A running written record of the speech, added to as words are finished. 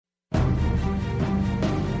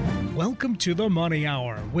Welcome to the Money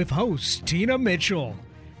Hour with host Tina Mitchell.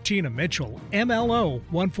 Tina Mitchell, MLO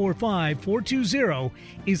 145420,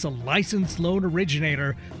 is a licensed loan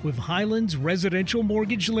originator with Highlands Residential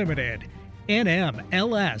Mortgage Limited,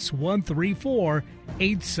 NMLS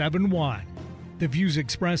 134871. The views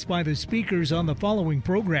expressed by the speakers on the following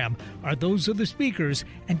program are those of the speakers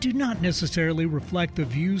and do not necessarily reflect the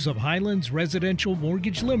views of Highlands Residential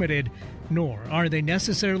Mortgage Limited, nor are they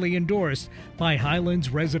necessarily endorsed by Highlands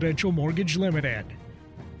Residential Mortgage Limited.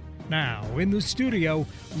 Now, in the studio,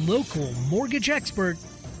 local mortgage expert,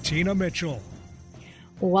 Tina Mitchell.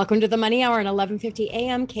 Welcome to the Money Hour at 11:50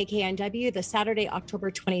 a.m. KKNW, the Saturday,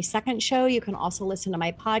 October 22nd show. You can also listen to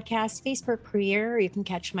my podcast, Facebook Premiere, or you can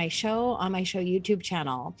catch my show on my show YouTube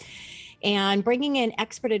channel. And bringing in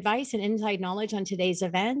expert advice and inside knowledge on today's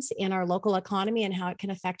events in our local economy and how it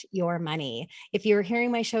can affect your money. If you're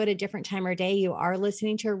hearing my show at a different time or day, you are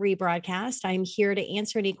listening to a rebroadcast. I'm here to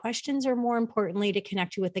answer any questions or, more importantly, to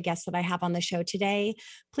connect you with the guests that I have on the show today.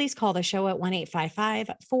 Please call the show at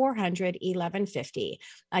 1-855-400-1150.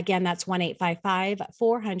 Again, that's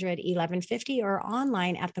 1-855-400-1150 or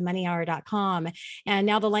online at themoneyhour.com. And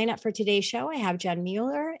now the lineup for today's show, I have Jen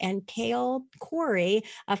Mueller and Cale Corey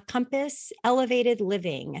of Compass Elevated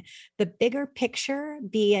Living. The bigger picture,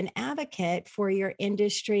 be an advocate for your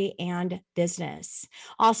industry and business.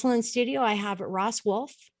 Also in studio, I have Ross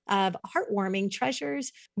Wolf of Heartwarming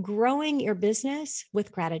Treasures, growing your business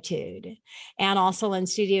with gratitude. And also in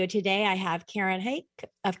studio today, I have Karen Hake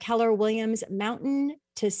of Keller Williams Mountain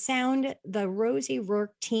to Sound, the Rosie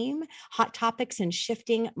Rourke team, hot topics and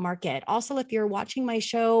shifting market. Also, if you're watching my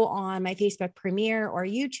show on my Facebook Premiere or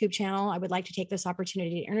YouTube channel, I would like to take this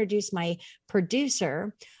opportunity to introduce my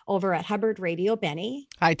producer over at Hubbard Radio, Benny.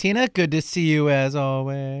 Hi, Tina. Good to see you as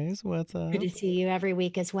always. What's up? Good to see you every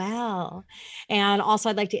week as well. And also,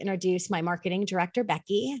 I'd like to introduce my marketing director,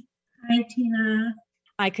 Becky. Hi, Tina.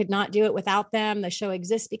 I could not do it without them. The show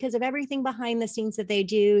exists because of everything behind the scenes that they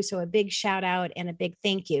do. So a big shout out and a big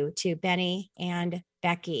thank you to Benny and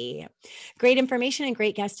Becky. Great information and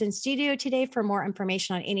great guests in studio today. For more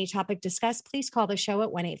information on any topic discussed, please call the show at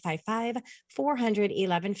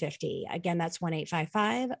 1-855-400-1150. Again, that's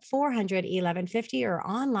 1-855-400-1150 or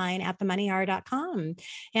online at themoneyhour.com.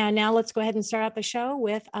 And now let's go ahead and start out the show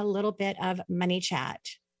with a little bit of money chat.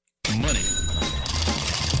 Money.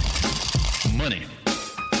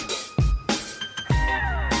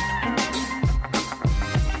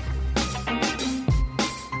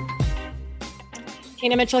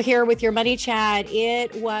 Tina Mitchell here with your Money Chat.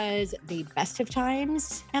 It was the best of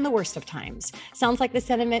times and the worst of times. Sounds like the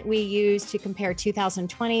sentiment we use to compare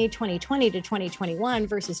 2020 to 2021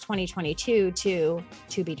 versus 2022 to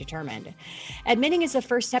be determined. Admitting is the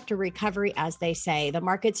first step to recovery, as they say. The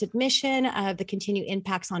market's admission of the continued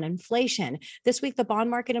impacts on inflation. This week, the bond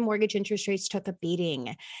market and mortgage interest rates took a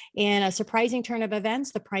beating. In a surprising turn of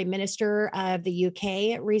events, the Prime Minister of the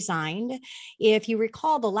UK resigned. If you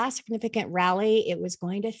recall the last significant rally, it was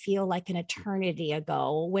going to feel like an eternity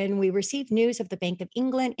ago when we received news of the Bank of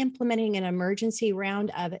England implementing an emergency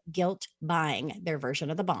round of gilt buying, their version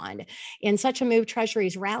of the bond. In such a move,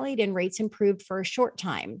 treasuries rallied and rates improved for a short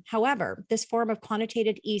time. However, this form of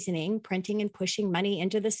quantitative easing, printing and pushing money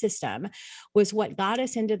into the system, was what got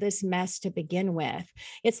us into this mess to begin with.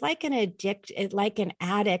 It's like an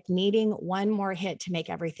addict needing one more hit to make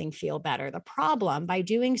everything feel better. The problem, by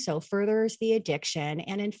doing so, furthers the addiction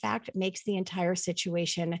and in fact makes the entire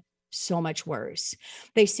situation so much worse.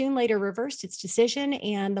 They soon later reversed its decision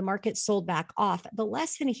and the market sold back off. The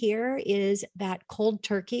lesson here is that cold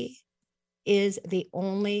turkey is the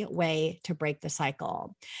only way to break the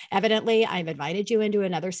cycle. Evidently, I've invited you into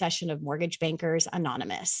another session of Mortgage Bankers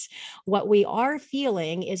Anonymous. What we are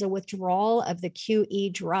feeling is a withdrawal of the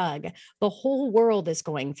QE drug. The whole world is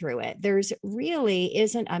going through it. There's really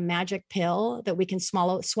isn't a magic pill that we can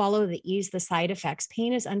swallow to ease the side effects.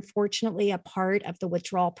 Pain is unfortunately a part of the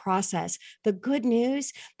withdrawal process. The good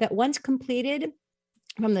news that once completed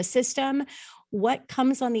from the system, what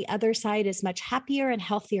comes on the other side is much happier and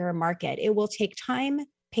healthier market. It will take time,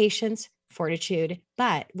 patience, fortitude,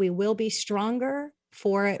 but we will be stronger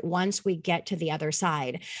for it once we get to the other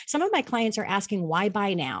side. Some of my clients are asking, why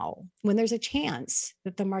buy now when there's a chance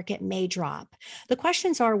that the market may drop? The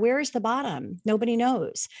questions are, where is the bottom? Nobody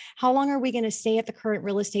knows. How long are we going to stay at the current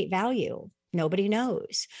real estate value? Nobody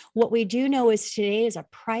knows. What we do know is today is a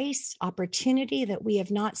price opportunity that we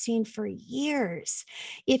have not seen for years.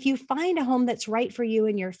 If you find a home that's right for you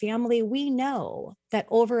and your family, we know that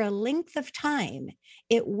over a length of time,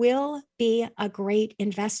 it will be a great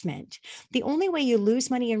investment. The only way you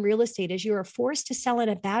lose money in real estate is you are forced to sell in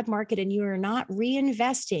a bad market and you are not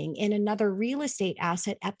reinvesting in another real estate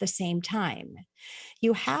asset at the same time.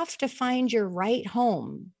 You have to find your right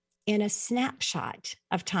home in a snapshot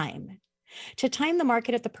of time. To time the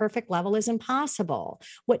market at the perfect level is impossible.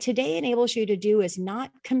 What today enables you to do is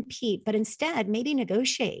not compete, but instead maybe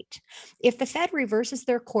negotiate. If the Fed reverses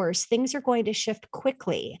their course, things are going to shift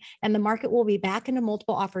quickly and the market will be back into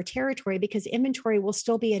multiple offer territory because inventory will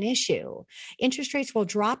still be an issue. Interest rates will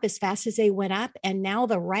drop as fast as they went up, and now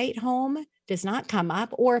the right home does not come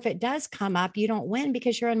up, or if it does come up, you don't win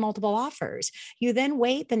because you're in multiple offers. You then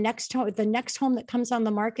wait, the next home that comes on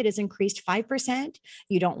the market is increased 5%.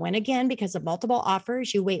 You don't win again because of multiple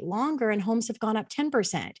offers. You wait longer and homes have gone up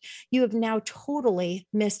 10%. You have now totally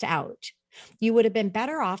missed out. You would have been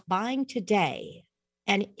better off buying today.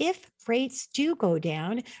 And if rates do go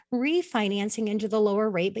down, refinancing into the lower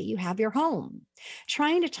rate, but you have your home.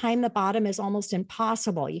 Trying to time the bottom is almost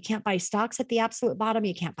impossible. You can't buy stocks at the absolute bottom.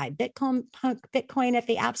 You can't buy Bitcoin at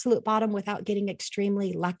the absolute bottom without getting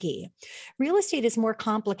extremely lucky. Real estate is more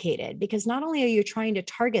complicated because not only are you trying to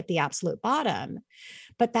target the absolute bottom,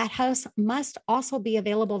 but that house must also be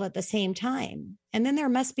available at the same time. And then there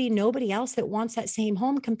must be nobody else that wants that same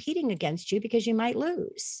home competing against you because you might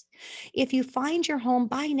lose. If you find your home,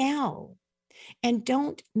 buy now. And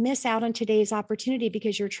don't miss out on today's opportunity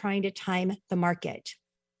because you're trying to time the market.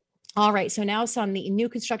 All right, so now it's on the new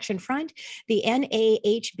construction front. The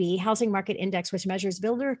NAHB Housing Market Index, which measures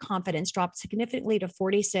builder confidence, dropped significantly to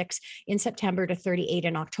 46 in September to 38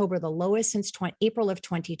 in October, the lowest since April of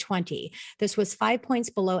 2020. This was 5 points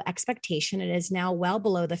below expectation and is now well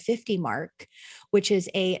below the 50 mark, which is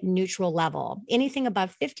a neutral level. Anything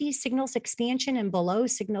above 50 signals expansion and below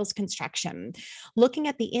signals construction. Looking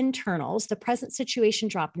at the internals, the present situation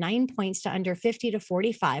dropped 9 points to under 50 to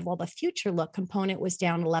 45, while the future look component was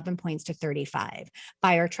down 11 points to 35.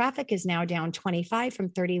 Buyer traffic is now down 25 from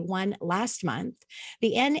 31 last month.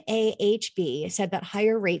 The NAHB said that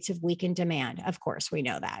higher rates have weakened demand. Of course, we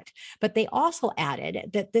know that. But they also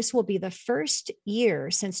added that this will be the first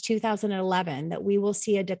year since 2011 that we will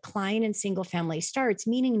see a decline in single-family starts,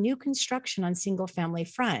 meaning new construction on single-family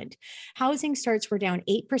front. Housing starts were down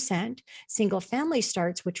 8%. Single-family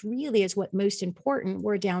starts, which really is what most important,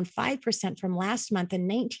 were down 5% from last month and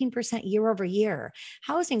 19% year over year.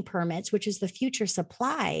 Housing permits, which is the future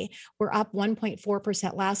supply, were up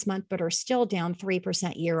 1.4% last month, but are still down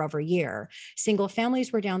 3% year over year. Single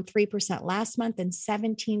families were down 3% last month and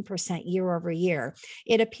 17% year over year.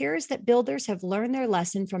 It appears that builders have learned their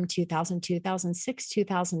lesson from 2000, 2006,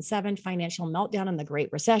 2007 financial meltdown and the Great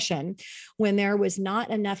Recession, when there was not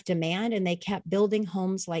enough demand and they kept building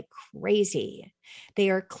homes like crazy. They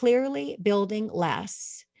are clearly building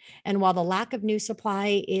less. And while the lack of new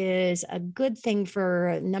supply is a good thing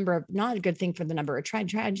for not a good thing for the number of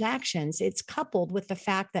transactions, it's coupled with the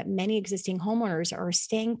fact that many existing homeowners are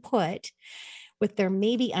staying put with their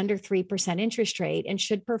maybe under 3% interest rate and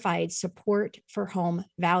should provide support for home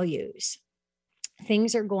values.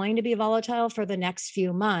 Things are going to be volatile for the next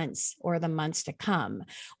few months or the months to come.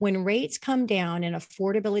 When rates come down and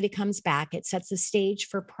affordability comes back, it sets the stage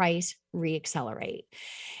for price reaccelerate.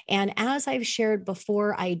 And as I've shared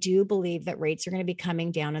before, I do believe that rates are going to be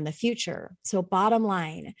coming down in the future. So bottom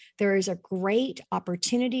line, there is a great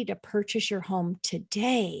opportunity to purchase your home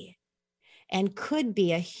today and could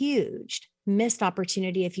be a huge missed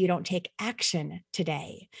opportunity if you don't take action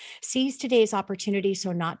today. Seize today's opportunity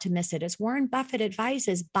so not to miss it. As Warren Buffett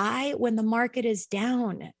advises, buy when the market is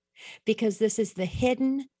down, because this is the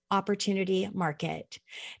hidden opportunity market.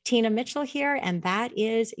 Tina Mitchell here, and that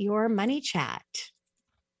is your Money Chat.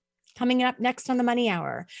 Coming up next on the Money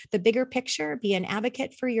Hour, the bigger picture, be an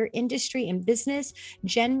advocate for your industry and business.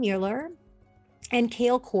 Jen Mueller and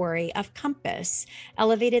Cale Corey of Compass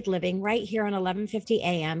Elevated Living right here on 1150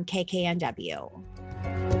 AM KKNW.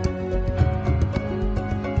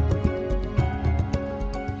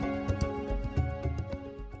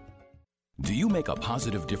 Do you make a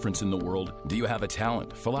positive difference in the world? Do you have a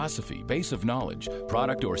talent, philosophy, base of knowledge,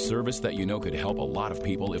 product or service that you know could help a lot of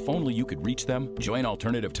people if only you could reach them? Join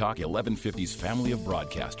Alternative Talk 1150's family of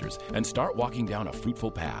broadcasters and start walking down a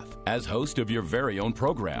fruitful path. As host of your very own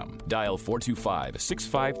program, dial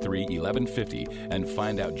 425-653-1150 and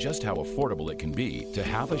find out just how affordable it can be to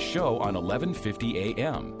have a show on 1150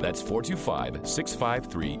 AM. That's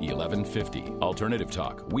 425-653-1150. Alternative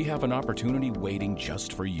Talk, we have an opportunity waiting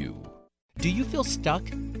just for you. Do you feel stuck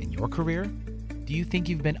in your career? Do you think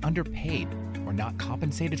you've been underpaid or not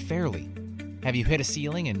compensated fairly? Have you hit a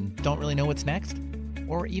ceiling and don't really know what's next?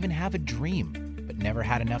 Or even have a dream but never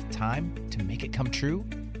had enough time to make it come true?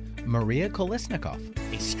 Maria Kolesnikov,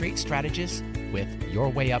 a straight strategist with Your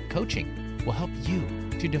Way Up Coaching, will help you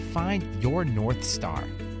to define your North Star,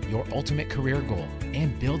 your ultimate career goal,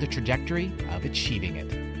 and build a trajectory of achieving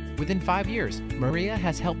it. Within 5 years, Maria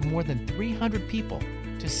has helped more than 300 people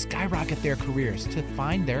to skyrocket their careers, to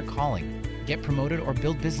find their calling, get promoted or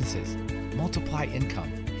build businesses, multiply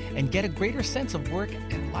income, and get a greater sense of work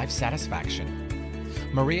and life satisfaction.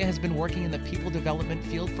 Maria has been working in the people development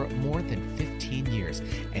field for more than 15 years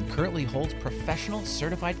and currently holds professional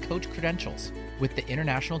certified coach credentials with the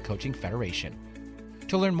International Coaching Federation.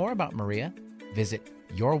 To learn more about Maria, visit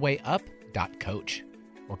yourwayup.coach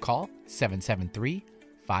or call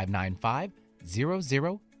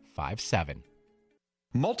 773-595-0057.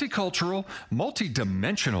 Multicultural,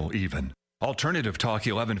 multidimensional even. Alternative Talk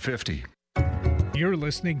 1150. You're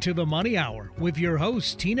listening to The Money Hour with your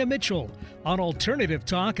host, Tina Mitchell, on Alternative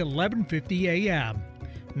Talk 1150 AM.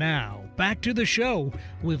 Now, back to the show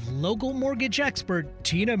with local mortgage expert,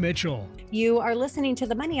 Tina Mitchell. You are listening to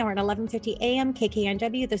The Money Hour at 1150 AM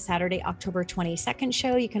KKNW, the Saturday, October 22nd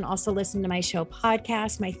show. You can also listen to my show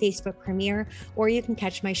podcast, my Facebook premiere, or you can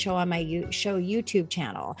catch my show on my show YouTube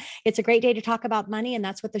channel. It's a great day to talk about money, and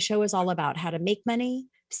that's what the show is all about, how to make money,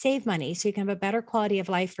 save money so you can have a better quality of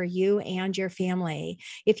life for you and your family.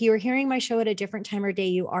 If you are hearing my show at a different time or day,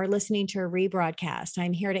 you are listening to a rebroadcast.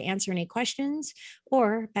 I'm here to answer any questions,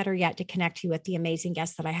 or better yet, to connect you with the amazing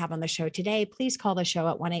guests that I have on the show today. Please call the show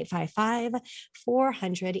at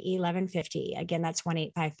 1-855-400-1150. Again, that's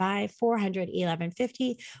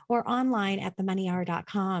 1-855-400-1150, or online at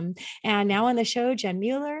themoneyhour.com. And now on the show, Jen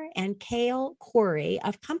Mueller and Cale Corey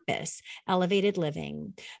of Compass Elevated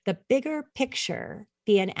Living. The bigger picture.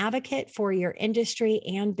 Be an advocate for your industry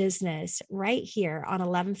and business right here on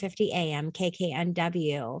 1150 AM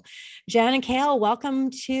KKNW. Jen and Cale, welcome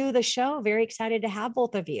to the show. Very excited to have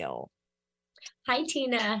both of you. Hi,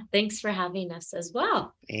 Tina. Thanks for having us as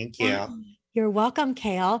well. Thank you. You're welcome,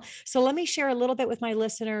 Cale. So let me share a little bit with my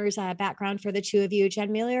listeners' background for the two of you.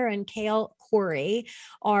 Jen Mueller and Cale Corey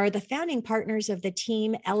are the founding partners of the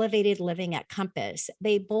team Elevated Living at Compass.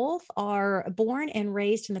 They both are born and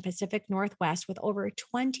raised in the Pacific Northwest with over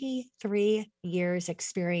 23 years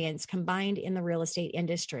experience combined in the real estate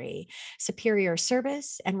industry. Superior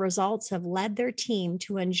service and results have led their team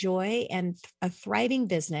to enjoy a thriving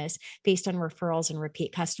business based on referrals and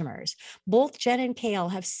repeat customers. Both Jen and Cale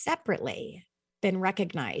have separately been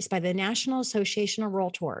recognized by the National Association of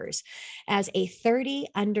Realtors as a 30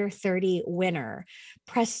 under 30 winner,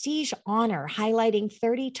 prestige honor highlighting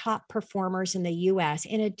 30 top performers in the U.S.,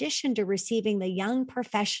 in addition to receiving the Young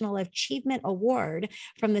Professional Achievement Award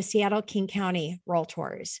from the Seattle King County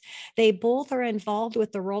Realtors. They both are involved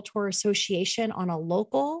with the Realtor Association on a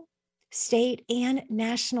local, state, and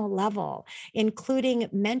national level, including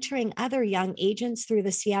mentoring other young agents through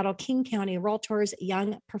the Seattle King County Realtors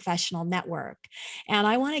Young Professional Network. And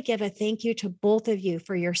I want to give a thank you to both of you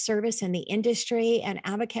for your service in the industry and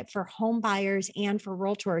advocate for home buyers and for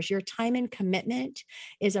realtors. Your time and commitment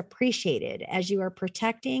is appreciated as you are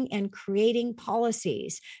protecting and creating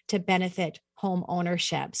policies to benefit home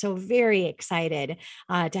ownership. So very excited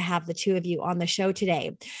to have the two of you on the show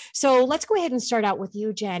today. So let's go ahead and start out with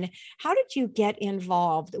you, Jen. How did you get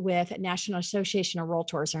involved with National Association of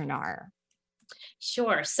Realtors, or NAR?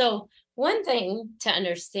 Sure. So one thing to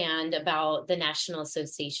understand about the National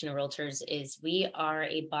Association of Realtors is we are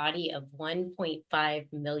a body of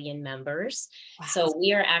 1.5 million members. Wow. So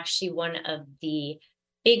we are actually one of the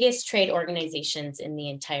biggest trade organizations in the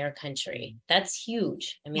entire country. That's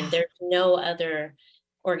huge. I mean, there's no other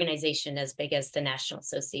organization as big as the National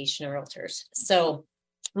Association of Realtors. So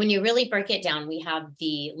when you really break it down, we have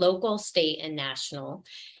the local, state, and national.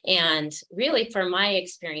 And really, from my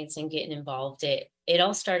experience in getting involved, it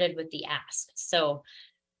all started with the ask. So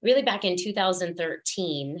really back in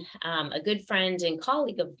 2013, a good friend and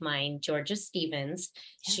colleague of mine, Georgia Stevens,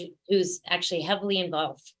 who's actually heavily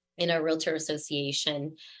involved in our Realtor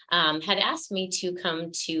Association, had asked me to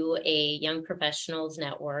come to a Young Professionals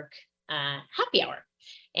Network happy hour.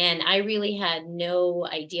 And I really had no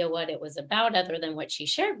idea what it was about other than what she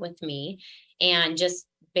shared with me. And just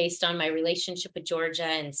based on my relationship with Georgia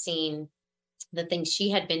and seeing the things she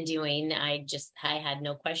had been doing, I had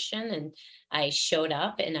no question, and I showed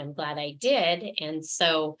up, and I'm glad I did. And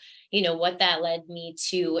so, what that led me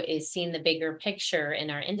to is seeing the bigger picture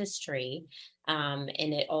in our industry. And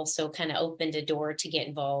it also kind of opened a door to get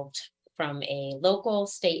involved from a local,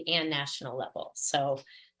 state, and national level. So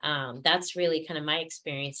that's really kind of my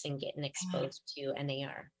experience in getting exposed to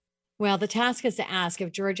NAR. Well, the task is to ask.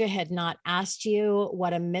 If Georgia had not asked you,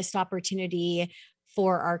 what a missed opportunity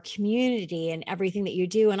for our community and everything that you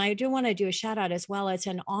do. And I do want to do a shout out as well. It's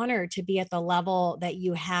an honor to be at the level that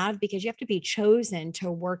you have, because you have to be chosen to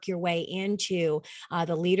work your way into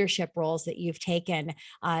the leadership roles that you've taken,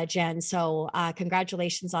 Jen. So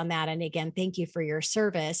congratulations on that. And again, thank you for your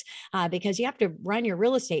service, because you have to run your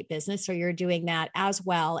real estate business. So you're doing that as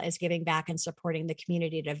well as giving back and supporting the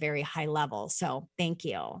community at a very high level. So thank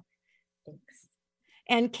you. Thanks.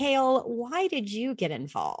 And Kale, why did you get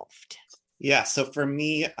involved? Yeah, so for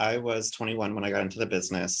me, I was 21 when I got into the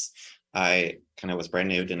business. I kind of was brand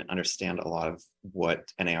new, didn't understand a lot of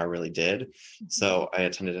what NAR really did. So I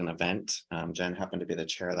attended an event. Jen happened to be the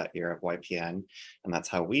chair that year of YPN, and that's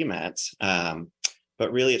how we met.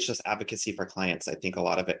 But really, it's just advocacy for clients. I think a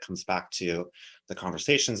lot of it comes back to the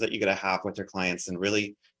conversations that you get to have with your clients and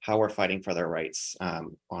really how we're fighting for their rights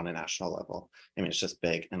on a national level. I mean, it's just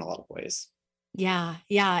big in a lot of ways. Yeah,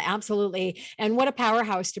 absolutely. And what a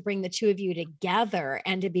powerhouse to bring the two of you together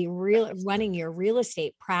and to be running your real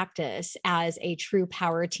estate practice as a true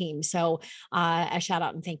power team. So a shout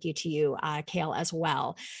out and thank you to you, Kale, as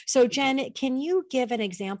well. So Jen, can you give an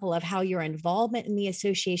example of how your involvement in the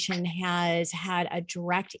association has had a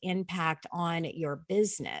direct impact on your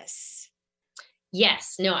business?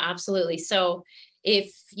 Yes, no, absolutely. So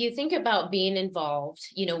if you think about being involved,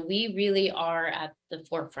 we really are at the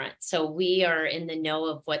forefront. So we are in the know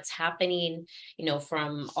of what's happening,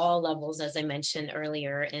 from all levels, as I mentioned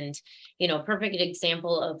earlier. And, a perfect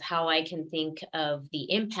example of how I can think of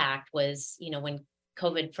the impact was, when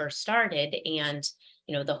COVID first started and,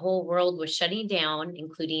 the whole world was shutting down,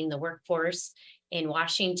 including the workforce in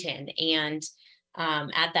Washington. And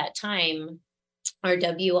at that time, our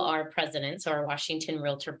WR president, so our Washington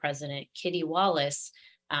Realtor president, Kitty Wallace,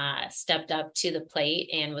 stepped up to the plate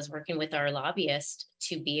and was working with our lobbyist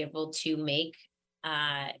to be able to make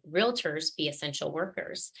realtors be essential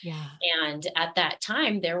workers. Yeah. And at that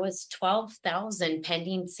time, there was 12,000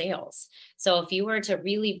 pending sales. So if you were to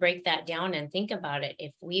really break that down and think about it,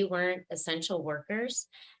 if we weren't essential workers,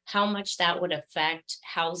 how much that would affect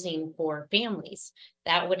housing for families.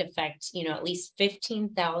 That would affect, at least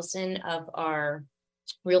 15,000 of our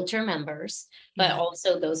realtor members, but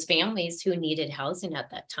also those families who needed housing at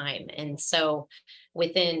that time. And so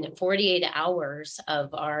within 48 hours of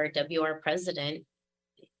our WR president,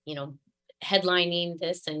 headlining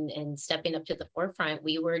this and stepping up to the forefront,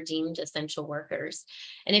 we were deemed essential workers.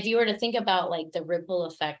 And if you were to think about like the ripple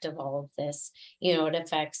effect of all of this, it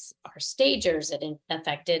affects our stagers, it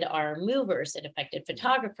affected our movers, it affected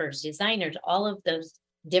photographers, designers, all of those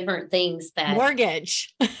different things that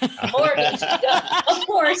mortgage, of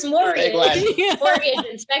course, mortgage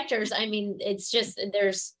inspectors. I mean, it's just,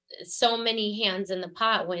 there's so many hands in the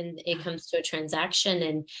pot when it comes to a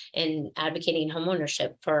transaction and advocating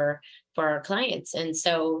homeownership for our clients. And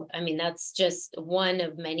so, I mean, that's just one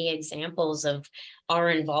of many examples of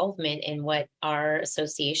our involvement in what our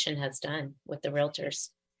association has done with the realtors.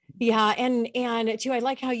 Yeah. And too, I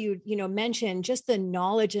like how you mentioned just the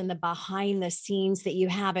knowledge and the behind the scenes that you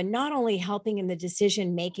have, and not only helping in the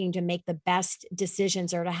decision making to make the best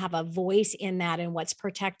decisions or to have a voice in that and what's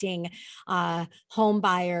protecting home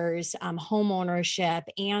buyers, home ownership,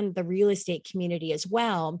 and the real estate community as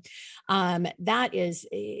well. That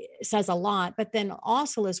says a lot, but then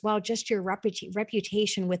also as well, just your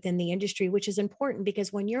reputation within the industry, which is important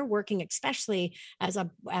because when you're working, especially as a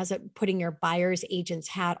putting your buyer's agent's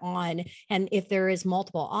hat on, and if there is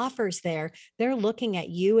multiple offers there, they're looking at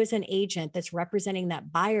you as an agent that's representing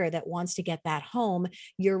that buyer that wants to get that home.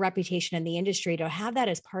 Your reputation in the industry, to have that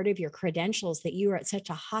as part of your credentials, that you are at such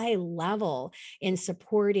a high level in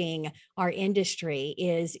supporting our industry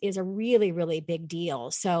is a really, really big deal.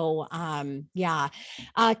 So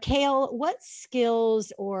Kale, what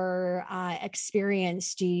skills or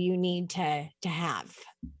experience do you need to have?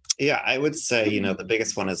 Yeah, I would say, the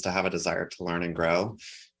biggest one is to have a desire to learn and grow.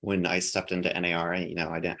 When I stepped into NAR, I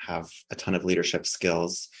didn't have a ton of leadership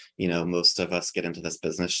skills. Most of us get into this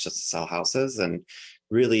business just to sell houses. And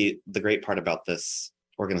really, the great part about this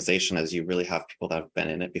organization is you really have people that have been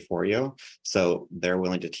in it before you. So they're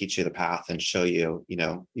willing to teach you the path and show you,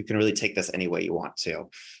 you can really take this any way you want to.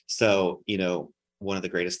 So, one of the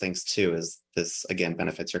greatest things too is this, again,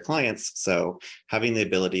 benefits your clients. So having the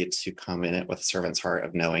ability to come in it with a servant's heart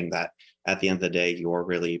of knowing that at the end of the day, you're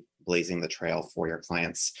really blazing the trail for your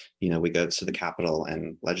clients. We go to the Capitol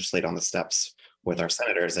and legislate on the steps with our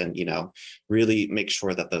senators, and, really make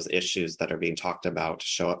sure that those issues that are being talked about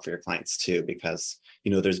show up for your clients too, because,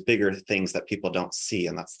 there's bigger things that people don't see.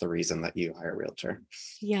 And that's the reason that you hire a realtor.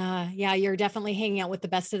 Yeah. You're definitely hanging out with the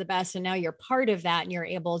best of the best. And now you're part of that and you're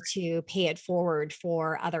able to pay it forward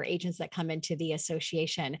for other agents that come into the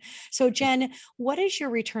association. So Jen, what is your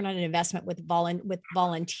return on investment with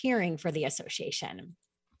volunteering for the association?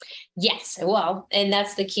 Yes. Well, and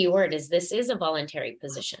that's the key word, is this is a voluntary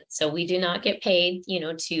position. So we do not get paid,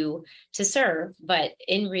 to serve, but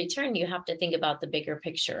in return, you have to think about the bigger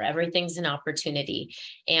picture. Everything's an opportunity.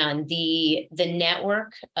 And the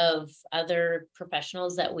network of other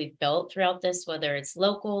professionals that we've built throughout this, whether it's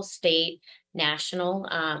local, state, national,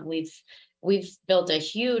 we've built a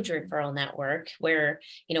huge referral network where,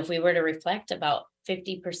 if we were to reflect, about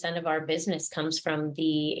 50% of our business comes from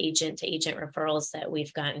the agent to agent referrals that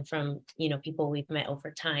we've gotten from, people we've met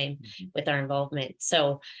over time with our involvement.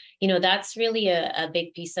 So, that's really a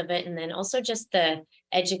big piece of it. And then also just the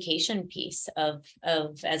education piece of,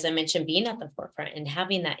 as I mentioned, being at the forefront and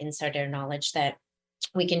having that insider knowledge that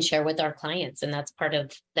we can share with our clients. And that's part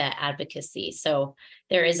of the advocacy. So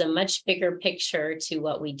there is a much bigger picture to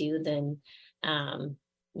what we do than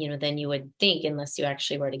you would think, unless you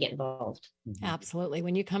actually were to get involved. Absolutely.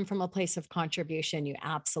 When you come from a place of contribution, you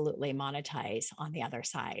absolutely monetize on the other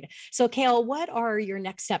side. So Cale, what are your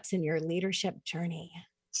next steps in your leadership journey?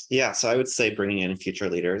 Yeah, so I would say bringing in future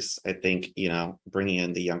leaders. I think, bringing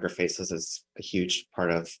in the younger faces is a huge part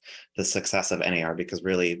of the success of NAR, because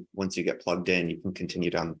really, once you get plugged in, you can continue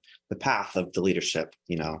down the path of the leadership,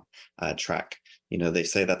 track. They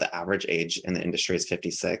say that the average age in the industry is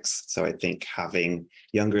 56. So I think having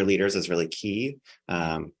younger leaders is really key.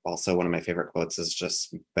 Also, one of my favorite quotes is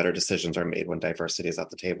just better decisions are made when diversity is at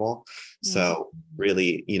the table. So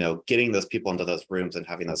really, getting those people into those rooms and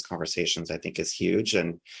having those conversations, I think, is huge.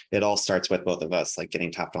 And it all starts with both of us, like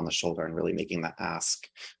getting tapped on the shoulder and really making that ask,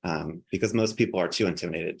 because most people are too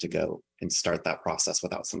intimidated to go and start that process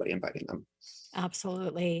without somebody inviting them.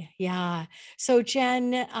 Absolutely. Yeah. So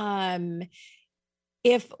Jen,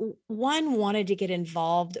 if one wanted to get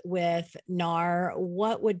involved with NAR,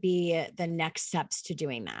 what would be the next steps to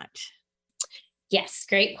doing that? Yes,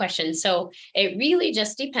 great question. So it really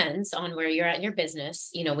just depends on where you're at in your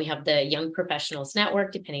business. We have the Young Professionals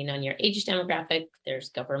Network, depending on your age demographic. There's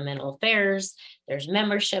governmental affairs, there's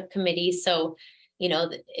membership committees. So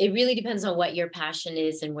it really depends on what your passion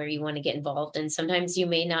is and where you want to get involved. And sometimes you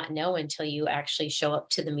may not know until you actually show up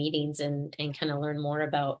to the meetings and kind of learn more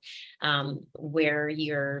about where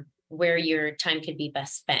your time could be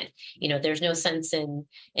best spent. There's no sense in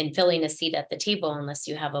filling a seat at the table unless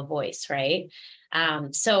you have a voice, right?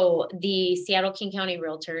 So the Seattle King County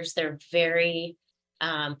Realtors, they're very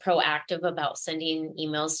proactive about sending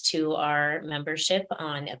emails to our membership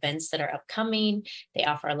on events that are upcoming. They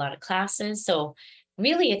offer a lot of classes. So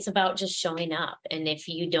really, it's about just showing up. And if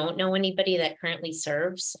you don't know anybody that currently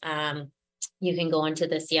serves, you can go onto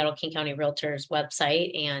the Seattle King County Realtors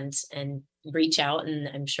website and reach out. And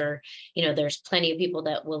I'm sure, there's plenty of people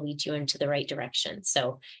that will lead you into the right direction.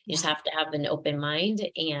 So you just have to have an open mind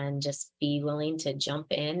and just be willing to jump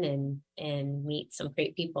in and meet some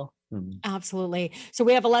great people. Absolutely. So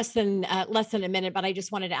we have less than a minute, but I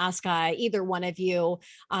just wanted to ask either one of you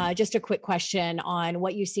just a quick question on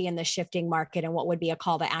what you see in the shifting market and what would be a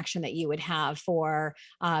call to action that you would have for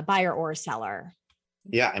buyer or seller.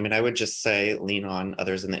 Yeah, I would just say lean on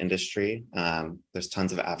others in the industry. There's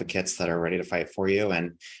tons of advocates that are ready to fight for you.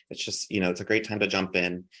 And it's just, it's a great time to jump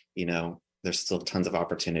in. There's still tons of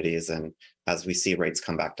opportunities. And as we see rates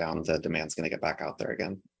come back down, the demand's going to get back out there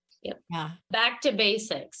again. Yep. Yeah. Back to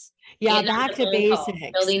basics. Yeah. Back to basics.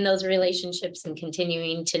 Building those relationships and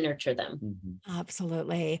continuing to nurture them.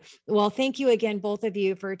 Absolutely. Well, thank you again, both of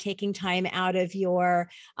you, for taking time out of your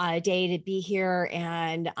day to be here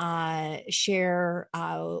and share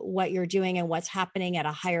what you're doing and what's happening at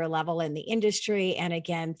a higher level in the industry. And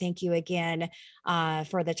again, thank you again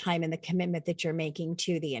for the time and the commitment that you're making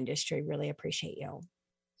to the industry. Really appreciate you.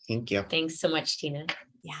 Thank you. Thanks so much, Tina.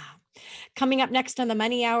 Yeah. Coming up next on the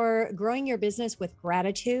Money Hour, growing your business with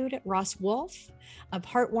gratitude, Ross Wolf of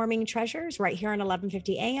Heartwarming Treasures, right here on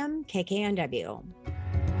 1150 AM KKNW.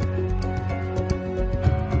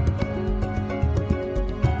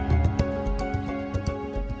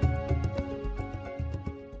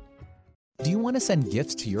 Do you want to send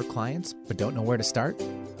gifts to your clients but don't know where to start?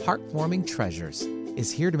 Heartwarming Treasures is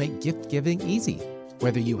here to make gift giving easy.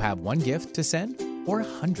 Whether you have one gift to send or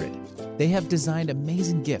 100, they have designed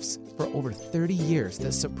amazing gifts for over 30 years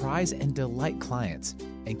that surprise and delight clients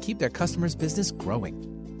and keep their customers' business growing.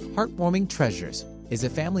 Heartwarming Treasures is a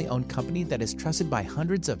family-owned company that is trusted by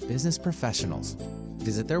hundreds of business professionals.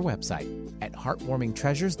 Visit their website at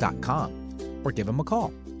heartwarmingtreasures.com or give them a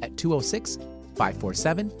call at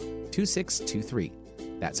 206-547-2623.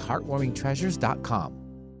 That's heartwarmingtreasures.com.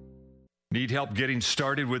 Need help getting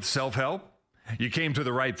started with self-help? You came to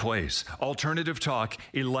the right place. Alternative Talk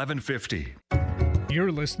 1150.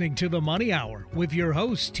 You're listening to The Money Hour with your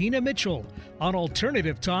host, Tina Mitchell, on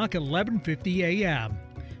Alternative Talk 1150 AM.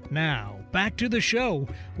 Now, back to the show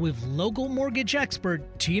with local mortgage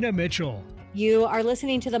expert, Tina Mitchell. You are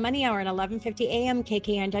listening to the Money Hour at 11:50 a.m.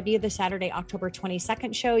 KKNW, the Saturday, October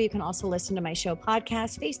 22nd show. You can also listen to my show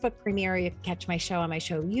podcast, Facebook premiere. You can catch my show on my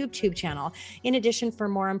show YouTube channel. In addition, for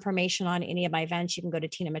more information on any of my events, you can go to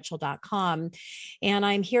tinamitchell.com. And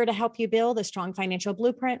I'm here to help you build a strong financial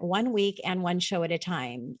blueprint 1 week and one show at a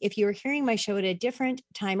time. If you're hearing my show at a different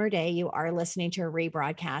time or day, you are listening to a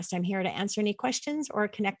rebroadcast. I'm here to answer any questions or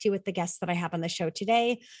connect you with the guests that I have on the show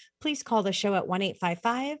today. Please call the show at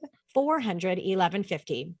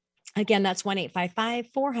 1-855-400-1150. Again, that's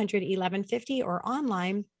 1-855-400-1150 or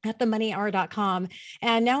online at themoneyhour.com.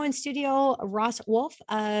 And now in studio, Ross Wolf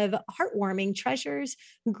of Heartwarming Treasures,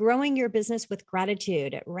 growing your business with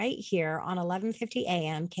gratitude, right here on 1150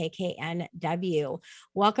 AM KKNW.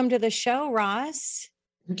 Welcome to the show, Ross.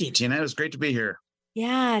 Thank you, Tina. It was great to be here.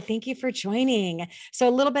 Yeah, thank you for joining. So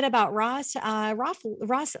a little bit about Ross.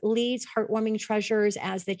 Ross leads Heartwarming Treasures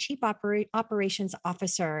as the Chief Operations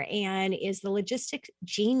Officer and is the logistics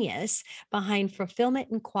genius behind fulfillment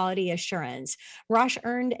and quality assurance. Ross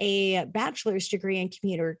earned a bachelor's degree in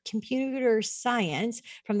computer science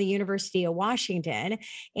from the University of Washington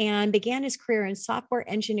and began his career in software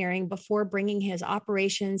engineering before bringing his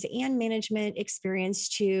operations and management experience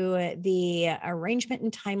to the arrangement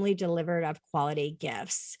and timely delivery of quality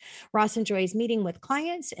gifts. Ross enjoys meeting with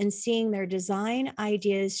clients and seeing their design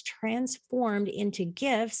ideas transformed into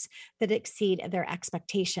gifts that exceed their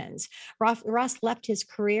expectations. Ross left his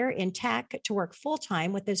career in tech to work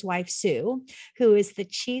full-time with his wife, Sue, who is the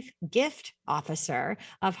Chief Gift Officer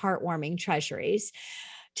of Heartwarming Treasures.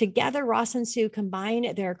 Together, Ross and Sue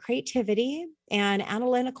combine their creativity and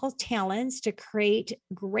analytical talents to create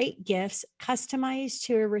great gifts customized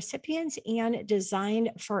to recipients and designed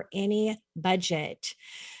for any budget.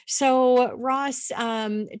 So, Ross,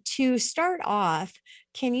 to start off,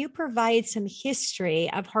 can you provide some history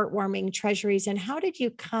of Heartwarming Treasuries and how did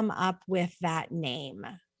you come up with that name?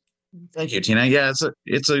 Thank you, Tina. Yeah,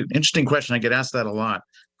 it's an interesting question. I get asked that a lot.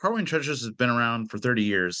 Heartwarming Treasures has been around for 30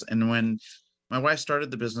 years. And when my wife started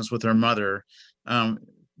the business with her mother,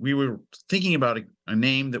 we were thinking about a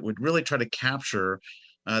name that would really try to capture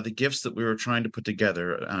the gifts that we were trying to put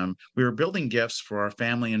together. We were building gifts for our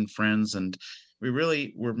family and friends, and we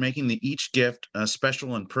really were making each gift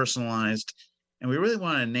special and personalized. And we really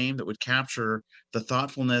wanted a name that would capture the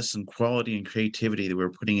thoughtfulness and quality and creativity that we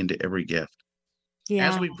were putting into every gift. Yeah.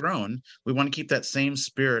 As we've grown, we want to keep that same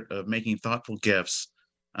spirit of making thoughtful gifts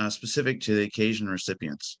specific to the occasion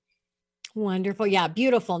recipients. Wonderful. Yeah.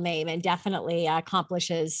 Beautiful name and definitely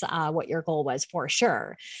accomplishes what your goal was for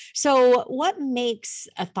sure. So what makes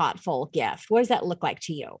a thoughtful gift? What does that look like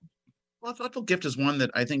to you? Well, a thoughtful gift is one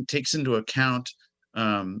that I think takes into account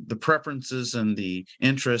the preferences and the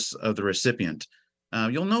interests of the recipient.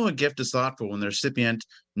 You'll know a gift is thoughtful when the recipient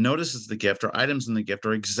notices the gift or items in the gift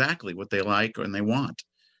are exactly what they like and they want.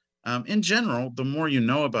 In general, the more you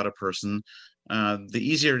know about a person, the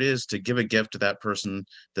easier it is to give a gift to that person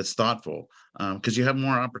that's thoughtful, because you have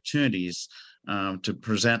more opportunities to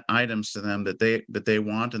present items to them that they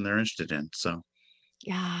want and they're interested in. So,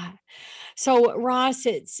 yeah. So, Ross,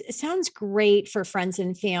 it sounds great for friends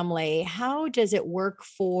and family. How does it work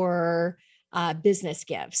for business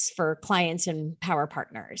gifts for clients and power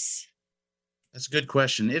partners? That's a good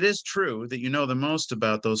question. It is true that you know the most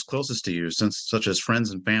about those closest to you, such as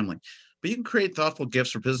friends and family. But you can create thoughtful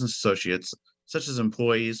gifts for business associates, such as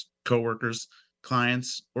employees, coworkers,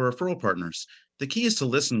 clients, or referral partners. The key is to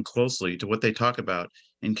listen closely to what they talk about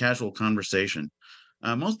in casual conversation.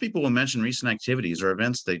 Most people will mention recent activities or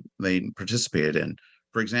events they participated in.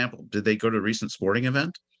 For example, did they go to a recent sporting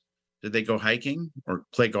event? Did they go hiking or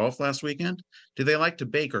play golf last weekend? Do they like to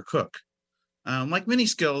bake or cook? Like many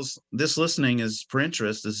skills, this listening is for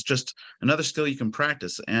interest is just another skill you can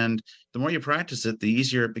practice. And the more you practice it, the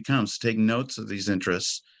easier it becomes to take notes of these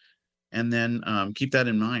interests and then keep that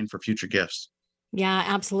in mind for future gifts. Yeah,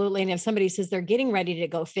 absolutely. And if somebody says they're getting ready to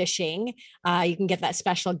go fishing, you can get that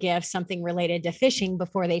special gift, something related to fishing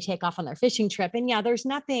before they take off on their fishing trip. And yeah, there's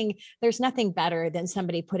nothing better than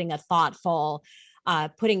somebody putting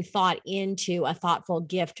putting thought into a thoughtful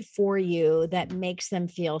gift for you that makes them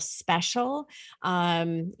feel special.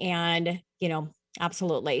 And,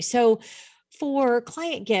 Absolutely. So for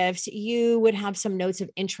client gifts, you would have some notes of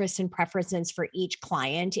interest and preferences for each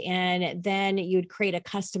client, and then you'd create a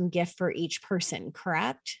custom gift for each person,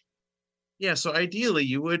 correct? Yeah, so ideally,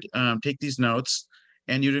 you would take these notes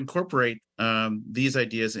and you'd incorporate these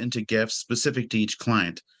ideas into gifts specific to each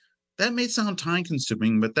client. That may sound time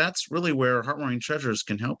consuming, but that's really where Heartwarming Treasures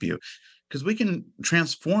can help you because we can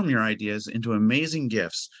transform your ideas into amazing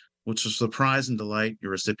gifts, which will surprise and delight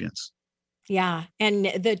your recipients. Yeah, and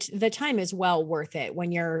the time is well worth it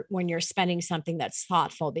when you're spending something that's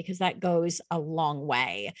thoughtful because that goes a long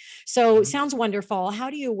way. So, Mhm. sounds wonderful. How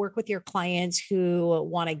do you work with your clients who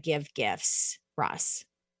want to give gifts, Russ?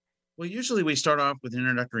 Well, usually we start off with an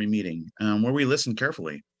introductory meeting where we listen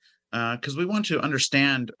carefully because we want to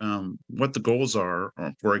understand what the goals are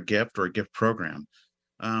for a gift or a gift program.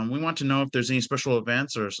 We want to know if there's any special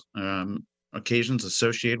events or occasions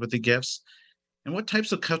associated with the gifts and what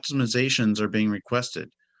types of customizations are being requested.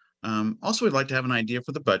 Also, we'd like to have an idea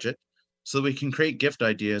for the budget so that we can create gift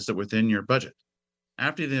ideas that are within your budget.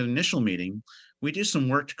 After the initial meeting, we do some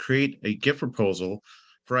work to create a gift proposal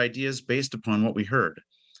for ideas based upon what we heard.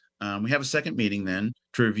 We have a second meeting then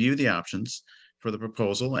to review the options for the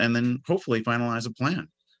proposal and then hopefully finalize a plan.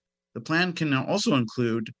 The plan can also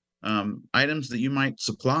include items that you might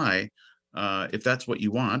supply if that's what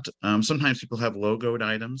you want. Sometimes people have logoed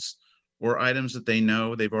items or items that they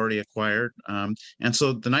know they've already acquired. And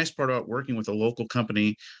so the nice part about working with a local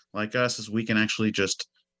company like us is we can actually just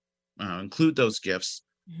include those gifts,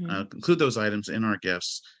 Mhm. include those items in our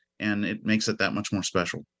gifts, and it makes it that much more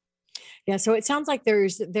special. Yeah, so it sounds like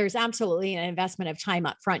there's absolutely an investment of time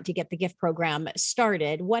up front to get the gift program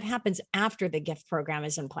started. What happens after the gift program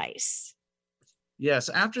is in place? Yes,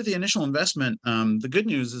 after the initial investment, the good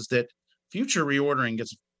news is that future reordering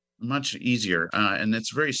gets much easier and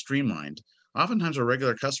it's very streamlined. Oftentimes, our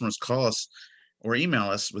regular customers call us or email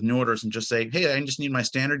us with new orders and just say, "Hey, I just need my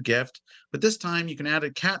standard gift, but this time you can add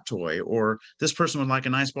a cat toy, or this person would like a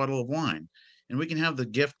nice bottle of wine." And we can have the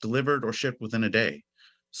gift delivered or shipped within a day.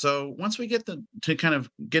 So once we get to kind of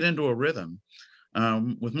get into a rhythm,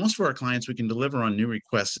 with most of our clients, we can deliver on new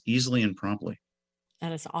requests easily and promptly.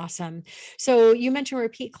 That is awesome. So you mentioned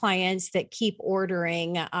repeat clients that keep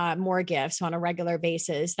ordering more gifts on a regular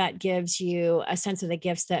basis. That gives you a sense of the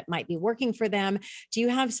gifts that might be working for them. Do you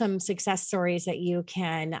have some success stories that you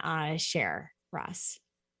can share, Russ?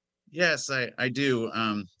 Yes, I do.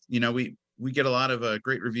 We get a lot of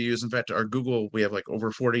great reviews. In fact, our Google, we have like over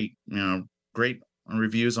 40, great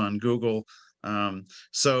reviews on Google. But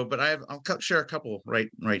share a couple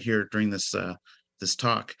right here during this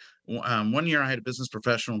talk. One year, I had a business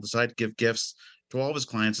professional decide to give gifts to all of his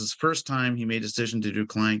clients. It's the first time he made a decision to do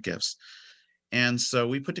client gifts. And so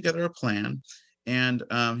we put together a plan, and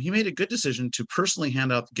he made a good decision to personally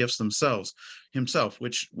hand out the gifts himself,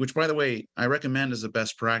 which by the way, I recommend as a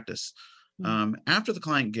best practice. Mm. After the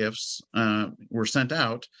client gifts were sent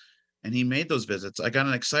out, and he made those visits, I got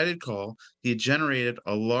an excited call. He had generated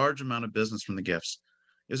a large amount of business from the gifts.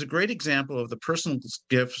 It was a great example of the personal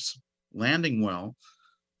gifts landing well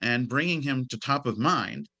and bringing him to top of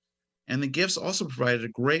mind. And the gifts also provided a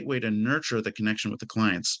great way to nurture the connection with the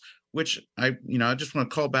clients, which I just want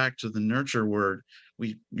to call back to the nurture word.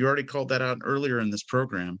 You already called that out earlier in this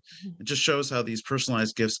program. It just shows how these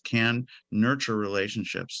personalized gifts can nurture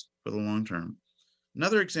relationships for the long term.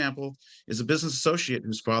 Another example is a business associate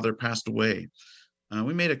whose father passed away.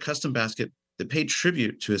 We made a custom basket that paid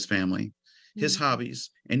tribute to his family, his Mhm. hobbies,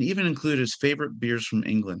 and even included his favorite beers from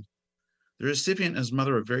England. The recipient and his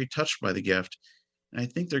mother were very touched by the gift, and I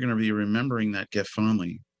think they're going to be remembering that gift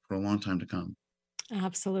fondly for a long time to come.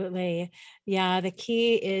 Absolutely. Yeah, the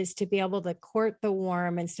key is to be able to court the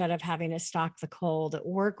warm instead of having to stalk the cold.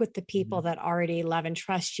 Work with the people Mhm. that already love and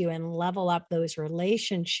trust you and level up those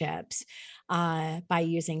relationships by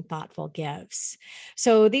using thoughtful gifts.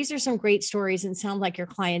 So, these are some great stories and sound like your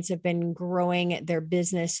clients have been growing their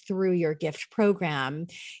business through your gift program.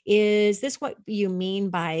 Is this what you mean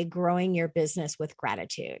by growing your business with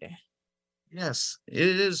gratitude? Yes, it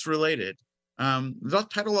is related. The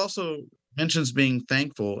title also mentions being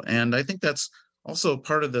thankful, and I think that's also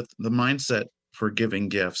part of the mindset for giving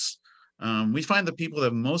gifts. We find the people that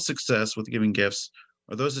have most success with giving gifts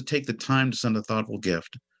are those that take the time to send a thoughtful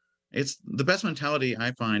gift. It's the best mentality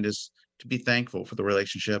I find is to be thankful for the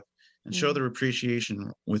relationship and show Mm. their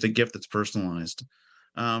appreciation with a gift that's personalized.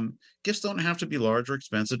 Gifts don't have to be large or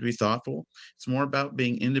expensive to be thoughtful. It's more about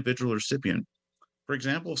being individual recipient. For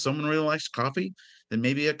example, if someone really likes coffee, then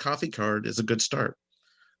maybe a coffee card is a good start.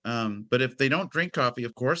 But if they don't drink coffee,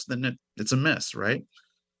 of course, then it's a miss, right?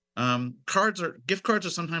 Gift cards are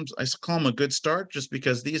sometimes call them a good start just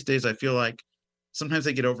because these days I feel like Sometimes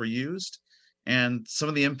they get overused, and some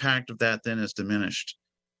of the impact of that then is diminished.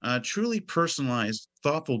 Truly personalized,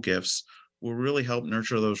 thoughtful gifts will really help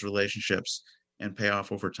nurture those relationships and pay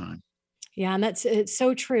off over time. Yeah, and it's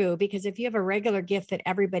so true, because if you have a regular gift that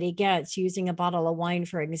everybody gets, using a bottle of wine,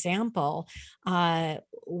 for example,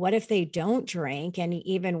 what if they don't drink? And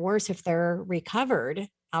even worse, if they're recovered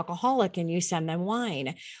alcoholic and you send them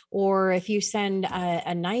wine, or if you send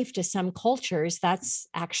a knife to some cultures, that's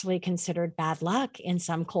actually considered bad luck in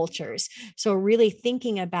some cultures. So really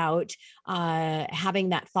thinking about having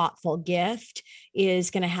that thoughtful gift is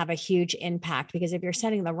going to have a huge impact, because if you're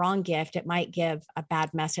sending the wrong gift, it might give a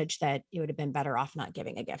bad message that you would have been better off not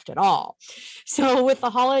giving a gift at all. So with the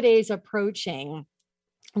holidays approaching,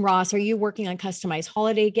 Ross, are you working on customized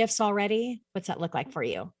holiday gifts already? What's that look like for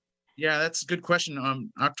you? Yeah, that's a good question.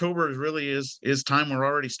 October really is time. We're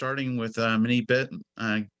already starting with many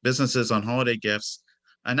businesses on holiday gifts.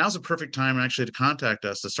 And now's a perfect time actually to contact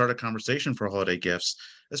us to start a conversation for holiday gifts,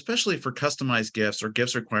 especially for customized gifts or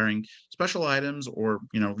gifts requiring special items or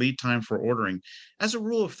lead time for ordering. As a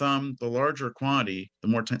rule of thumb, the larger quantity, the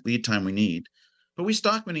more lead time we need. But we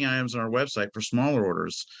stock many items on our website for smaller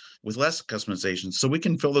orders with less customization, so we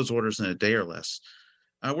can fill those orders in a day or less.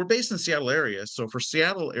 We're based in the Seattle area, so for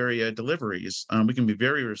Seattle area deliveries, we can be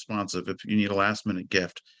very responsive if you need a last minute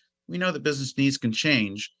gift. We know that business needs can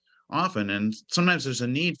change often, and sometimes there's a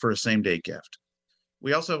need for a same day gift.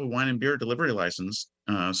 We also have a wine and beer delivery license,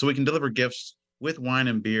 so we can deliver gifts with wine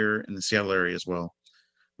and beer in the Seattle area as well.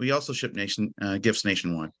 We also ship gifts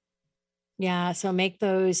nationwide. Yeah, so make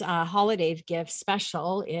those holiday gifts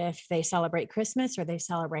special if they celebrate Christmas or they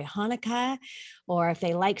celebrate Hanukkah, or if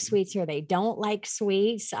they like sweets or they don't like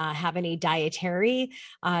sweets, have any dietary.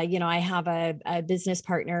 I have a business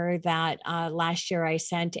partner that last year I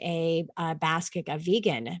sent a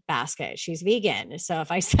vegan basket. She's vegan. So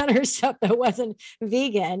if I sent her stuff that wasn't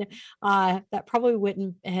vegan, that probably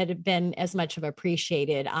wouldn't have been as much of an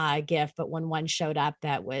appreciated gift. But when one showed up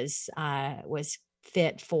that was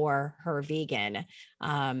fit for her vegan,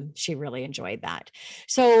 she really enjoyed that.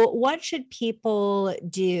 So what should people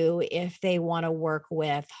do if they want to work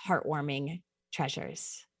with Heartwarming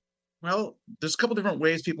Treasures? Well, there's a couple different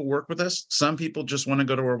ways people work with us. Some people just want to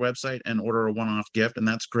go to our website and order a one-off gift, and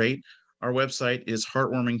that's great. Our website is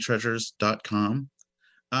heartwarmingtreasures.com.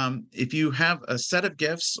 If you have a set of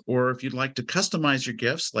gifts, or if you'd like to customize your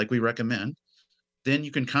gifts like we recommend, then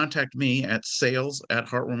you can contact me at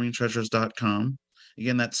sales@heartwarmingtreasures.com.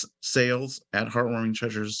 Again, that's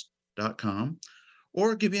sales@heartwarmingtreasures.com,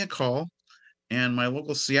 or give me a call. And my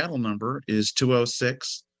local Seattle number is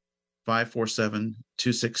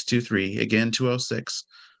 206-547-2623. Again,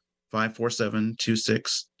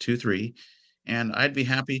 206-547-2623. And I'd be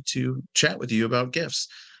happy to chat with you about gifts.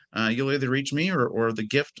 You'll either reach me or the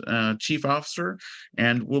gift chief officer,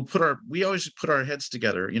 and we always put our heads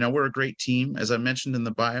together. We're a great team. As I mentioned in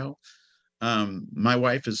the bio, my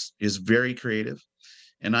wife is very creative,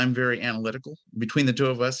 and I'm very analytical. Between the two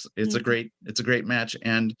of us, it's a great match.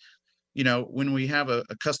 And when we have a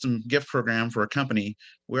custom gift program for a company,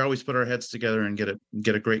 we always put our heads together and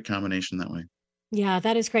get a great combination that way. Yeah,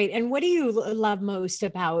 that is great. And what do you love most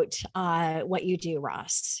about what you do,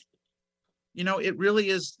 Ross? It really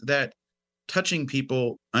is that touching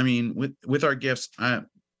people. I mean, with our gifts, I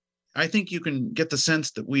think you can get the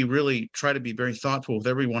sense that we really try to be very thoughtful with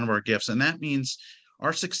every one of our gifts. And that means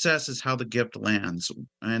our success is how the gift lands.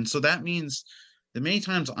 And so that means that many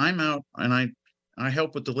times I'm out and I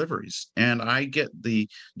help with deliveries, and I get the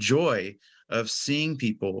joy of seeing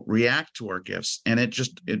people react to our gifts, and it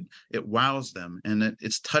wows them, and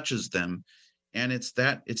it touches them. And it's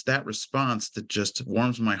that response that just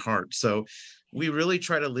warms my heart. So we really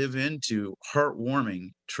try to live into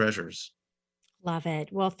heartwarming treasures. Love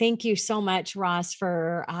it. Well, thank you so much, Ross,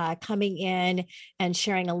 for coming in and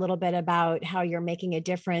sharing a little bit about how you're making a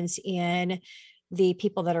difference in the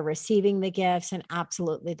people that are receiving the gifts, and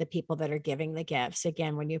absolutely the people that are giving the gifts.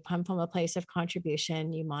 Again, when you come from a place of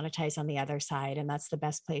contribution, you monetize on the other side, and that's the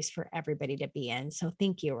best place for everybody to be in. So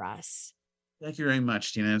thank you, Ross. Thank you very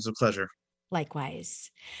much, Tina. It was a pleasure.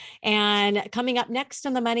 Likewise. And coming up next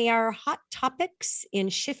on the Money Hour, hot topics in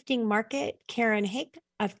shifting market, Karen Hake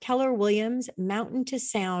of Keller Williams Mountain to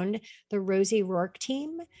Sound, the Rosie Rourke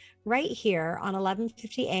team, right here on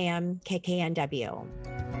 1150 AM KKNW.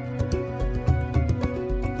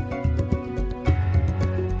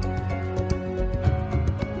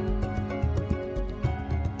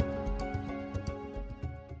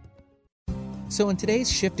 So in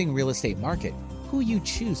today's shifting real estate market, who you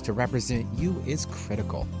choose to represent you is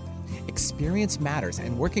critical. Experience matters,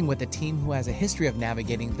 and working with a team who has a history of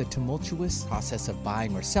navigating the tumultuous process of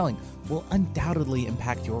buying or selling will undoubtedly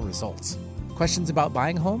impact your results. Questions about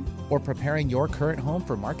buying a home or preparing your current home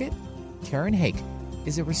for market? Karen Hake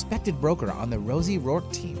is a respected broker on the Rosie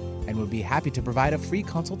Rourke team and would be happy to provide a free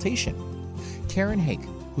consultation. Karen Hake,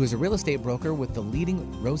 who is a real estate broker with the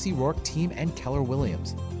leading Rosie Rourke team and Keller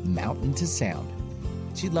Williams, mountain to sound.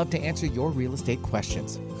 She'd love to answer your real estate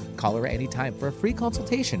questions. Call her anytime for a free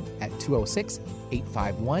consultation at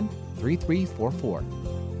 206-851-3344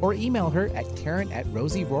 or email her at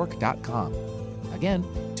karen@rosierourke.com. Again,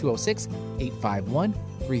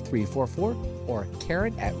 206-851-3344 or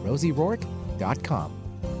karen@rosierourke.com.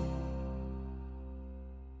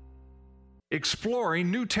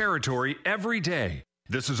 Exploring new territory every day.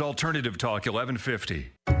 This is Alternative Talk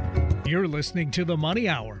 1150. You're listening to The Money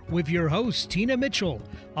Hour with your host, Tina Mitchell,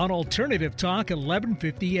 on Alternative Talk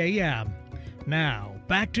 1150 AM. Now,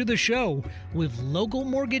 back to the show with local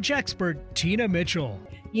mortgage expert, Tina Mitchell.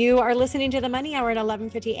 You are listening to the Money Hour at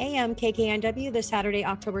 11:50 a.m. KKNW, the Saturday,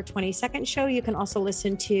 October 22nd show. You can also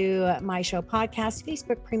listen to my show podcast,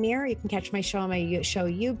 Facebook premiere. You can catch my show on my show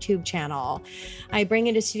YouTube channel. I bring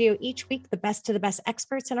into studio each week the best of the best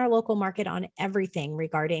experts in our local market on everything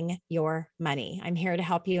regarding your money. I'm here to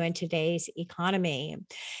help you in today's economy.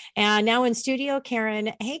 And now in studio,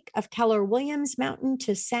 Karen Hake of Keller Williams, Mountain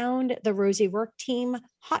to Sound, the Rosie Rourke team,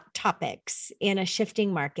 hot topics in a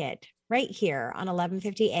shifting market, right here on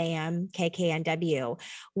 1150 AM KKNW.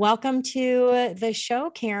 Welcome to the show,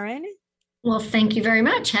 Karen. Well, thank you very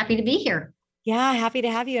much. Happy to be here. Yeah, happy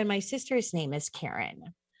to have you. And my sister's name is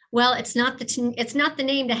Karen. Well, it's not the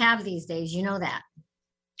name to have these days. You know that.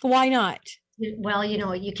 Why not? Well,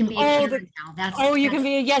 you can be a Karen now. You can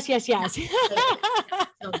be a yes. So,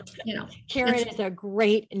 Karen is a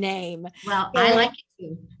great name. Well, I like it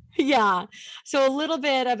too. Yeah. So a little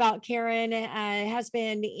bit about Karen has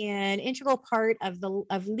been an integral part of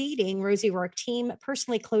leading Rosie Rourke team,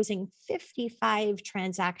 personally closing 55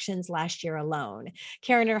 transactions last year alone.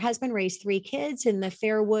 Karen and her husband raised 3 kids in the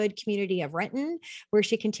Fairwood community of Renton, where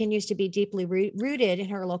she continues to be deeply rooted in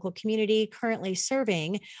her local community, currently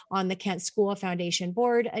serving on the Kent School Foundation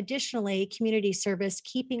Board. Additionally, community service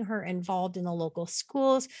keeping her involved in the local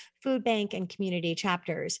schools, food bank, and community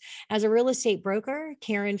chapters. As a real estate broker,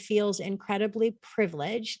 Karen feels incredibly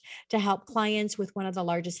privileged to help clients with one of the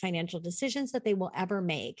largest financial decisions that they will ever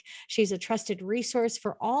make. She's a trusted resource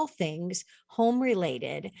for all things home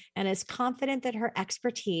related and is confident that her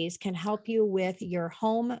expertise can help you with your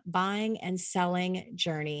home buying and selling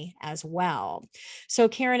journey as well. So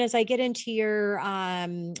Karen, as I get into your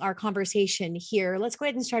our conversation here, let's go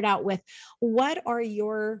ahead and start out with, what are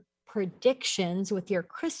your predictions with your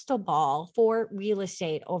crystal ball for real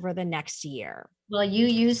estate over the next year? Well, you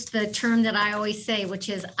used the term that I always say, which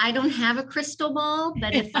is, I don't have a crystal ball,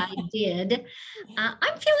 but if I did,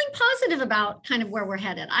 I'm feeling positive about kind of where we're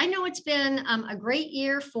headed. I know it's been a great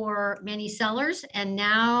year for many sellers, and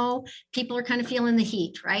now people are kind of feeling the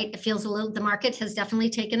heat, right? It feels the market has definitely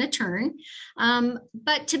taken a turn.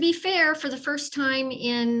 But to be fair, for the first time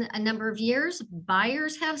in a number of years,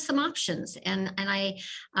 buyers have some options. And I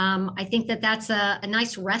think that that's a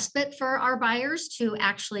nice respite for our buyers to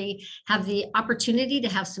actually have the opportunity to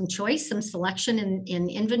have some choice, some selection in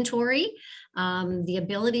inventory, the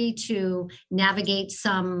ability to navigate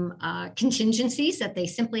some contingencies that they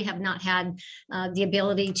simply have not had the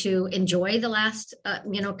ability to enjoy the last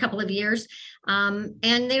couple of years, and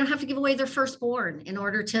they don't have to give away their firstborn in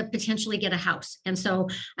order to potentially get a house. And so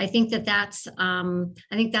I think that's a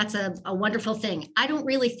wonderful thing. I don't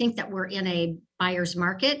really think that we're in a buyer's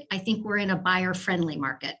market. I think we're in a buyer-friendly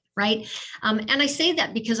market. Right. And I say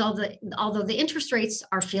that because although the interest rates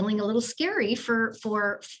are feeling a little scary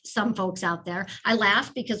for some folks out there, I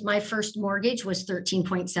laugh because my first mortgage was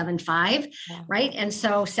 13.75. Yeah. Right. And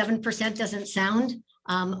so 7% doesn't sound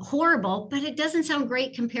horrible, but it doesn't sound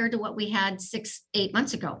great compared to what we had 6-8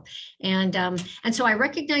 months ago. And so I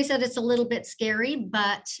recognize that it's a little bit scary,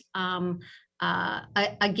 but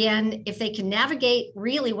again, if they can navigate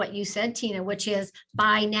really what you said, Tina, which is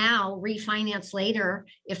buy now, refinance later,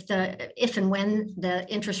 if and when the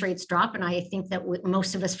interest rates drop, and I think that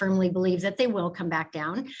most of us firmly believe that they will come back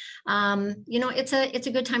down, it's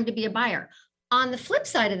a good time to be a buyer. On the flip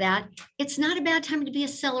side of that, it's not a bad time to be a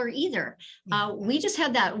seller either. We just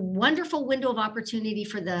had that wonderful window of opportunity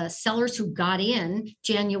for the sellers who got in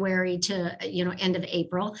January to end of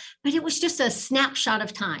April, but it was just a snapshot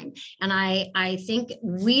of time. And I think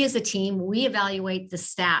we as a team, we evaluate the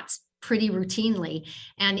stats pretty routinely.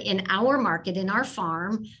 And in our market, in our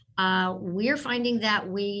farm, we're finding that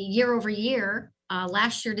we year over year,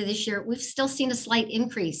 last year to this year, we've still seen a slight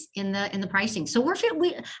increase in the pricing. So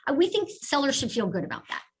we think sellers should feel good about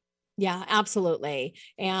that. Yeah, absolutely.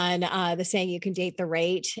 And the saying, you can date the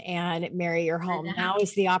rate and marry your home. Now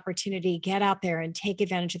is the opportunity. Get out there and take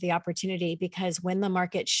advantage of the opportunity, because when the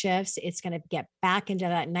market shifts, it's going to get back into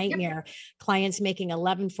that nightmare. Yep. Clients making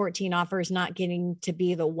 11, 14 offers, not getting to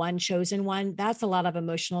be the one chosen one. That's a lot of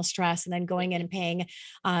emotional stress. And then going in and paying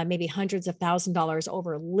maybe hundreds of $1,000s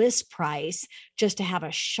over list price just to have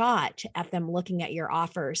a shot at them looking at your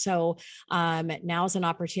offer. So now's an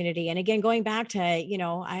opportunity. And again, going back to, I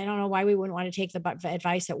don't know why we wouldn't want to take the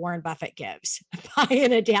advice that Warren Buffett gives, buy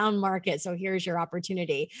in a down market. So here's your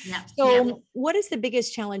opportunity. Yep. So yep. What is the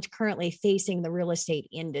biggest challenge currently facing the real estate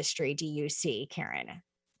industry, do you see, Karen?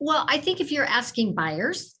 Well, I think if you're asking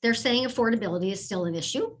buyers, they're saying affordability is still an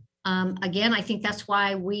issue. Again, I think that's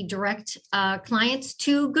why we direct clients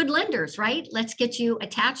to good lenders, right? Let's get you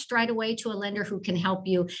attached right away to a lender who can help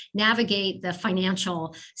you navigate the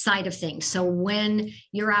financial side of things. So when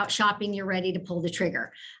you're out shopping, you're ready to pull the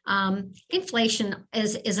trigger. Inflation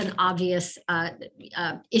is an obvious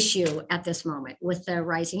issue at this moment with the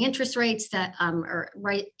rising interest rates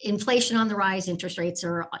inflation on the rise, interest rates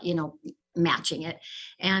are, matching it.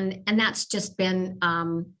 And that's just been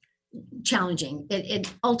challenging. It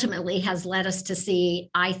ultimately has led us to see,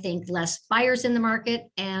 I think, less buyers in the market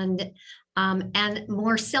and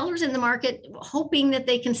more sellers in the market, hoping that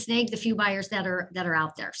they can snag the few buyers that are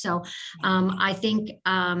out there. So I think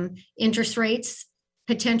interest rates,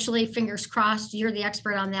 potentially, fingers crossed, you're the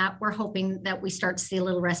expert on that. We're hoping that we start to see a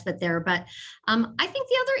little respite there. But I think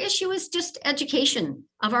the other issue is just education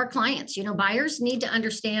of our clients. Buyers need to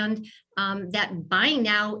understand that buying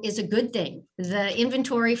now is a good thing. The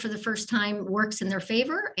inventory for the first time works in their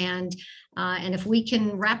favor. And if we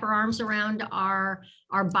can wrap our arms around our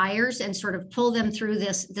buyers and sort of pull them through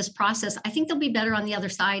this process, I think they'll be better on the other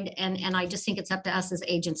side. And I just think it's up to us as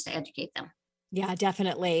agents to educate them. Yeah,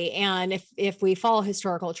 definitely. And if we follow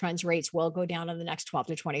historical trends, rates will go down in the next 12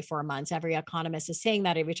 to 24 months. Every economist is saying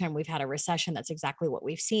that every time we've had a recession, that's exactly what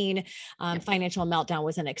we've seen. Financial meltdown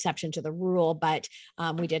was an exception to the rule, but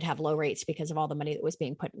we did have low rates because of all the money that was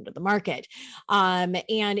being put into the market.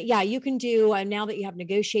 And yeah, you can do, now that you have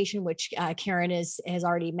negotiation, which Karen has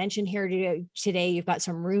already mentioned here today, you've got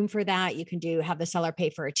some room for that. You can have the seller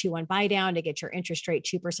pay for a 2-1 buy down to get your interest rate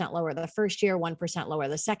 2% lower the first year, 1% lower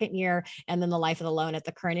the second year, and then the life of the loan at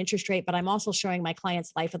the current interest rate. But I'm also showing my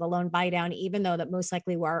clients life of the loan buy down, even though that most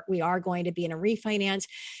likely we are going to be in a refinance.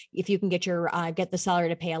 If you can get the seller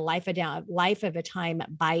to pay a life of a time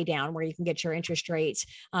buy down, where you can get your interest rates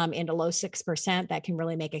into low 6%, that can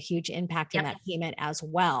really make a huge impact on that payment as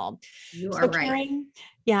well. You are right. Karen,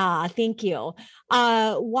 yeah, thank you.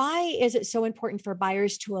 Why is it so important for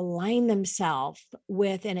buyers to align themselves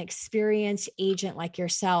with an experienced agent like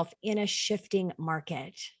yourself in a shifting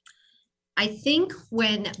market? I think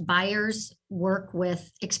when buyers work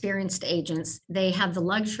with experienced agents, they have the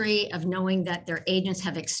luxury of knowing that their agents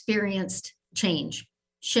have experienced change,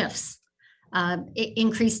 shifts,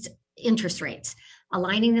 increased interest rates.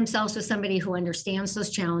 Aligning themselves with somebody who understands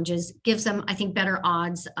those challenges gives them, I think, better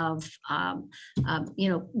odds of,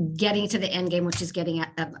 getting to the end game, which is getting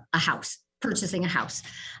a house, purchasing a house.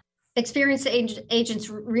 Experienced agents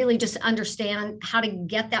really just understand how to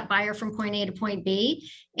get that buyer from point A to point B.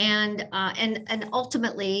 And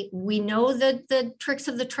ultimately, we know the tricks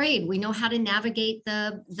of the trade. We know how to navigate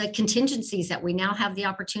the contingencies that we now have the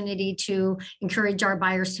opportunity to encourage our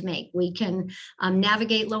buyers to make. We can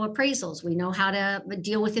navigate low appraisals. We know how to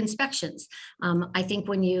deal with inspections. I think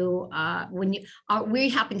when we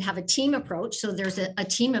happen to have a team approach, so there's a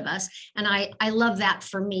team of us, and I love that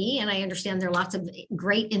for me. And I understand there are lots of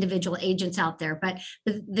great individual agents out there, but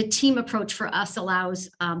the team approach for us allows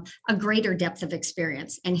a greater depth of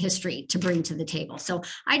experience and history to bring to the table. So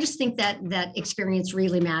I just think that experience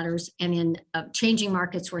really matters. And in changing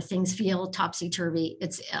markets where things feel topsy-turvy,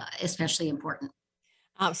 it's especially important.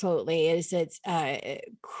 Absolutely. It's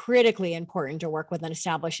critically important to work with an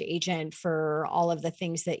established agent for all of the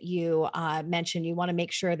things that you mentioned. You want to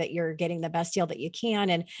make sure that you're getting the best deal that you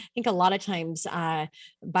can. And I think a lot of times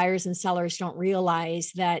buyers and sellers don't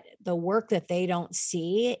realize that the work that they don't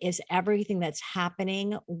see is everything that's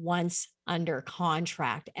happening once under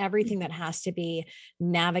contract, everything that has to be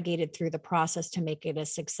navigated through the process to make it a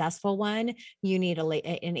successful one. You need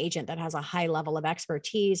an agent that has a high level of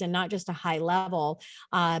expertise, and not just a high level,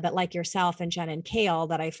 but like yourself and Jen and Kale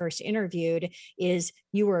that I first interviewed, is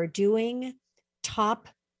you are doing top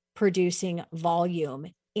producing volume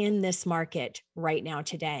in this market right now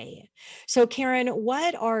today. So Karen,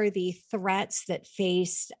 what are the threats that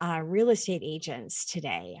face real estate agents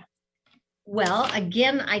today? Well,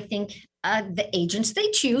 again, I think the agents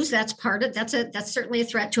they choose, that's part of that's certainly a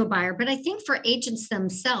threat to a buyer. But I think for agents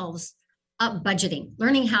themselves, budgeting,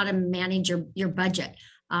 learning how to manage your budget.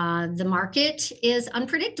 The market is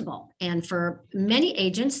unpredictable. And for many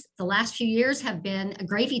agents, the last few years have been a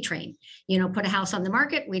gravy train. Put a house on the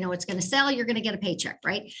market, we know it's going to sell, you're going to get a paycheck,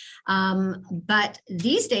 right? But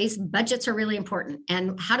these days, budgets are really important.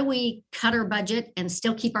 And how do we cut our budget and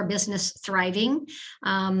still keep our business thriving?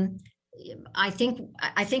 I think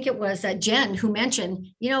it was Jen who mentioned,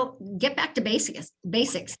 get back to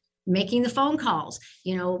basics, making the phone calls,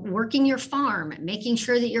 working your farm, making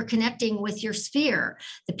sure that you're connecting with your sphere.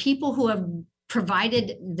 The people who have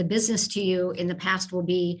provided the business to you in the past will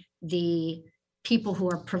be the people who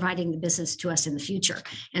are providing the business to us in the future.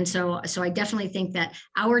 And so I definitely think that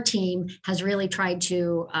our team has really tried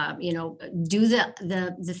to, do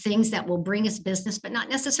the things that will bring us business, but not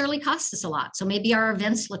necessarily cost us a lot. So maybe our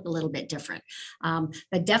events look a little bit different,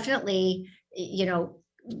 but definitely,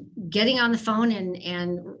 getting on the phone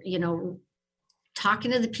and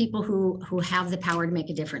talking to the people who have the power to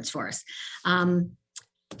make a difference for us.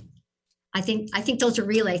 I think those are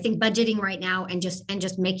really, I think budgeting right now and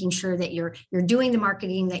just making sure that you're doing the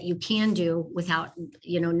marketing that you can do without,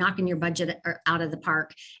 knocking your budget out of the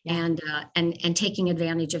park, and taking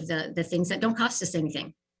advantage of the things that don't cost us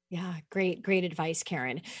anything. Yeah, great advice,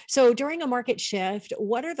 Karen. So during a market shift,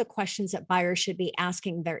 what are the questions that buyers should be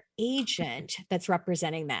asking their agent that's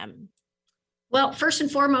representing them? Well, first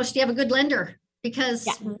and foremost, you have a good lender, because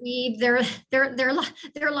there are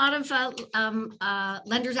a lot of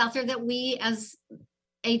lenders out there that we as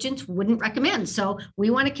agents wouldn't recommend. So we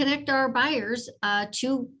want to connect our buyers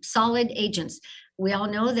to solid agents. We all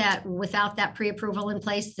know that without that pre-approval in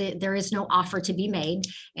place, there is no offer to be made.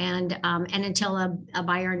 And until a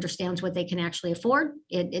buyer understands what they can actually afford,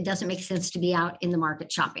 it doesn't make sense to be out in the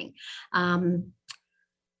market shopping.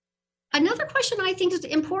 Another question I think is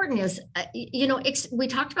important is, we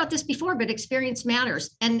talked about this before, but experience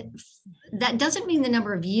matters. And that doesn't mean the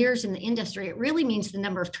number of years in the industry. It really means the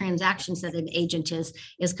number of transactions that an agent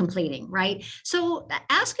is completing, right? So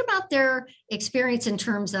ask about their experience in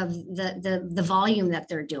terms of the volume that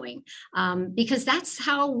they're doing, because that's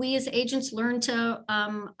how we as agents learn to,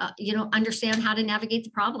 understand how to navigate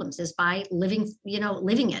the problems, is by living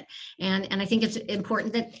it. And I think it's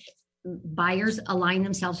important that buyers align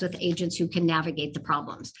themselves with agents who can navigate the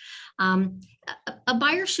problems. A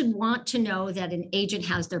buyer should want to know that an agent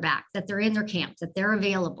has their back, that they're in their camp, that they're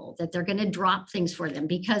available, that they're going to drop things for them.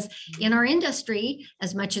 Because in our industry,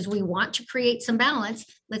 as much as we want to create some balance,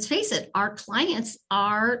 let's face it, our clients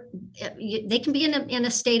they can be in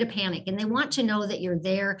a state of panic, and they want to know that you're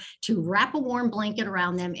there to wrap a warm blanket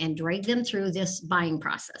around them and drag them through this buying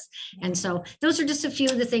process. And so those are just a few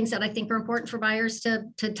of the things that I think are important for buyers to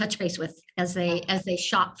touch base with as they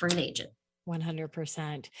shop for an agent.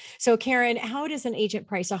 100%. So Karen, how does an agent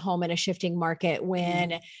price a home in a shifting market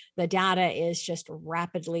when the data is just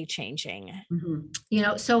rapidly changing?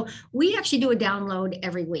 Mm-hmm. So we actually do a download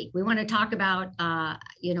every week. We want to talk about,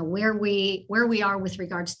 where we are with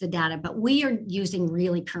regards to the data, but we are using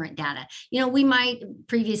really current data. We might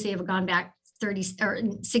previously have gone back 30 or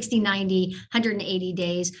 60, 90, 180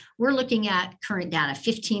 days. We're looking at current data,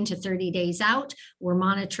 15 to 30 days out. We're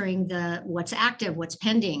monitoring what's active, what's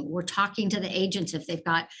pending. We're talking to the agents if they've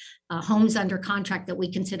got homes under contract that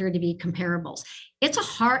we consider to be comparables. It's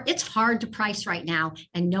hard to price right now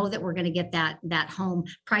and know that we're going to get that home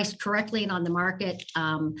priced correctly and on the market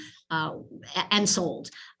and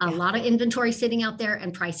sold. A lot of inventory sitting out there,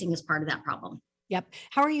 and pricing is part of that problem. Yep.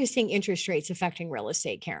 How are you seeing interest rates affecting real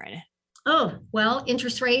estate, Karen? Oh, well,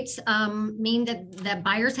 interest rates mean that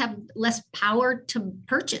buyers have less power to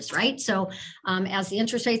purchase, right? So as the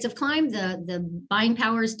interest rates have climbed, the buying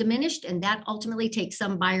power is diminished, and that ultimately takes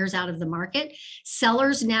some buyers out of the market.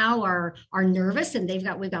 Sellers now are nervous, and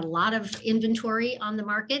we've got a lot of inventory on the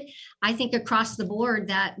market. I think across the board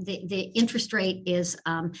that the interest rate is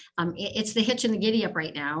it's the hitch and the giddy up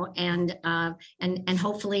right now, and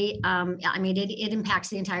hopefully it impacts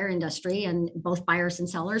the entire industry and both buyers and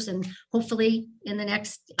sellers, and hopefully in the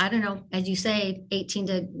next, I don't know, as you say,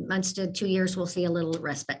 18 months to 2 years, we'll see a little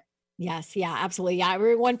respite. Yes. Yeah, absolutely. Yeah.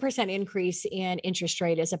 1% increase in interest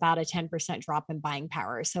rate is about a 10% drop in buying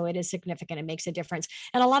power. So it is significant. It makes a difference.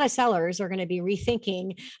 And a lot of sellers are going to be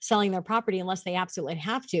rethinking selling their property unless they absolutely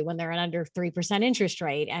have to when they're at under 3% interest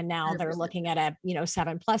rate. And now 100%. They're looking at a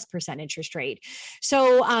 7+% interest rate.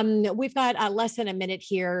 So we've got less than a minute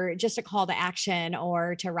here, just a call to action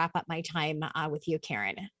or to wrap up my time with you,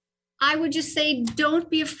 Karen. I would just say, don't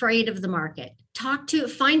be afraid of the market.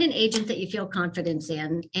 Find an agent that you feel confidence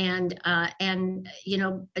in, and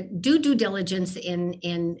do due diligence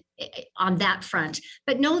on that front.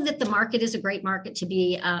 But know that the market is a great market to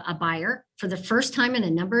be a buyer. For the first time in a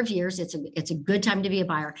number of years, it's a good time to be a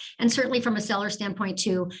buyer. And certainly from a seller standpoint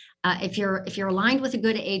too, if you're aligned with a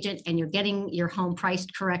good agent and you're getting your home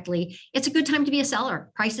priced correctly, it's a good time to be a seller.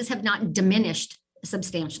 Prices have not diminished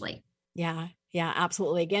substantially. Yeah,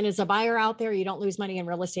 absolutely. Again, as a buyer out there, you don't lose money in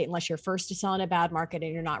real estate unless you're first to sell in a bad market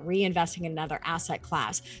and you're not reinvesting in another asset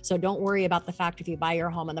class. So don't worry about the fact if you buy your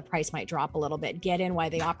home and the price might drop a little bit. Get in while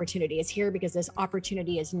the opportunity is here, because this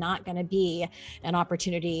opportunity is not going to be an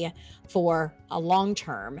opportunity for a long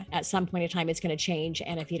term. At some point in time, it's going to change.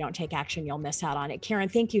 And if you don't take action, you'll miss out on it. Karen,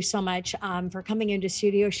 thank you so much for coming into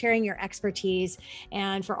studio, sharing your expertise,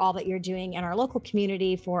 and for all that you're doing in our local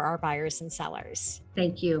community for our buyers and sellers.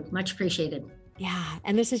 Thank you. Much appreciated. Yeah.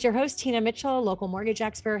 And this is your host, Tina Mitchell, local mortgage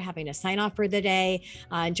expert, having to sign off for the day.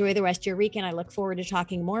 Enjoy the rest of your weekend. I look forward to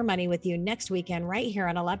talking more money with you next weekend right here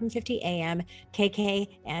on 1150 AM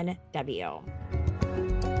KKNW.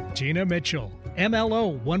 Tina Mitchell,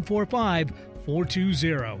 MLO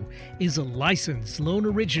 145420, is a licensed loan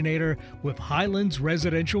originator with Highlands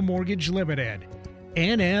Residential Mortgage Limited,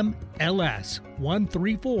 NMLS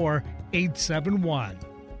 134871.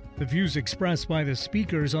 The views expressed by the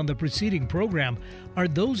speakers on the preceding program are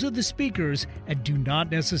those of the speakers and do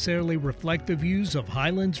not necessarily reflect the views of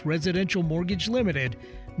Highlands Residential Mortgage Limited,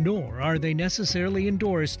 nor are they necessarily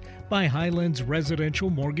endorsed by Highlands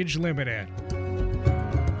Residential Mortgage Limited.